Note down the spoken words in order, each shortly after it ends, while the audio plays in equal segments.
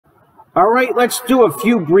All right, let's do a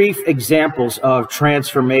few brief examples of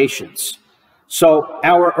transformations. So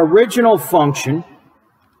our original function,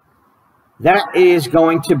 that is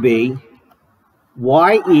going to be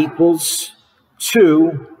y equals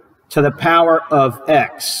 2 to the power of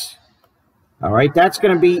x. All right, that's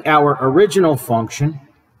going to be our original function.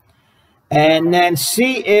 And then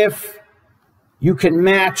see if you can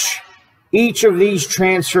match each of these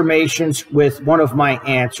transformations with one of my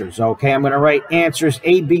answers. Okay, I'm going to write answers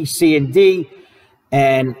A, B, C, and D,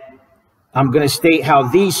 and I'm going to state how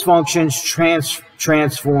these functions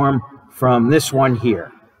transform from this one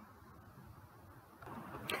here.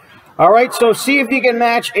 All right, so see if you can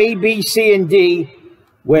match A, B, C, and D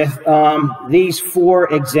with these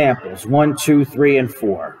 4 examples, 1, 2, 3, and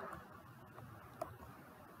 4.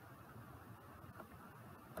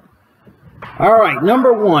 All right,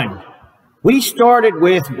 number 1. We started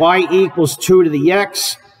with y equals 2 to the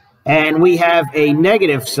x, and we have a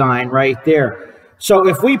negative sign right there. So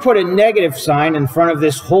if we put a negative sign in front of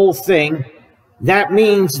this whole thing, that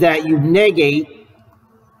means that you negate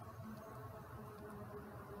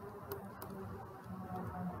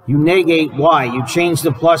y. You change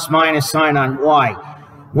the plus minus sign on y.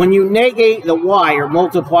 When you negate the y or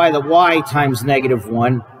multiply the y times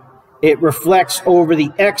 -1, it reflects over the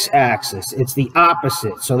x-axis. It's the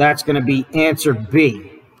opposite. So that's going to be answer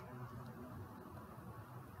B.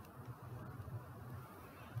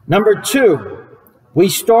 Number 2, we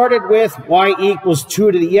started with y equals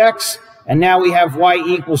 2 to the x, and now we have y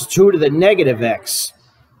equals 2 to the negative x.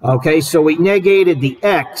 Okay, so we negated the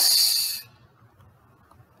x.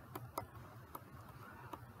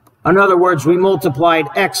 In other words, we multiplied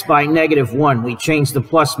x by -1. We changed the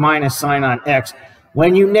plus minus sign on x.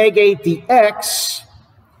 When you negate the x,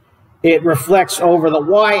 it reflects over the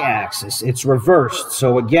y-axis. It's reversed.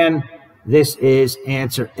 So again, this is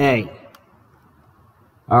answer A.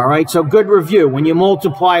 All right, so good review. When you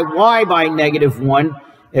multiply y by -1,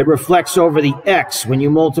 it reflects over the x. When you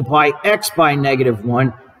multiply x by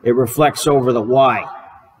 -1, it reflects over the y.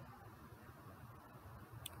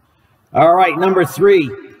 All right, number 3,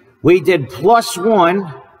 we did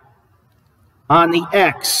 +1 on the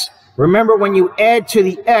x. Remember, when you add to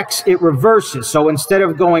the x, it reverses. So instead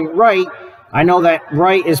of going right, I know that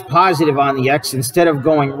right is positive on the x. Instead of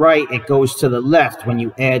going right, it goes to the left when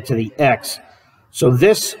you add to the x. So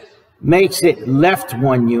this makes it left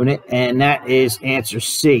 1 unit, and that is answer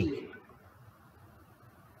C.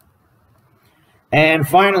 And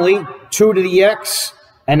finally, 2 to the x,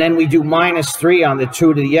 and then we do -3 on the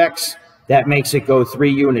 2 to the x. That makes it go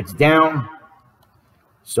 3 units down.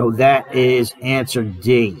 So that is answer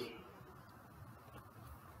D.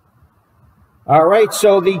 All right,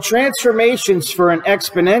 so the transformations for an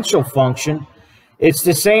exponential function, it's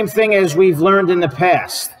the same thing as we've learned in the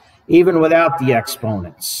past, even without the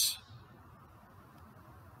exponents.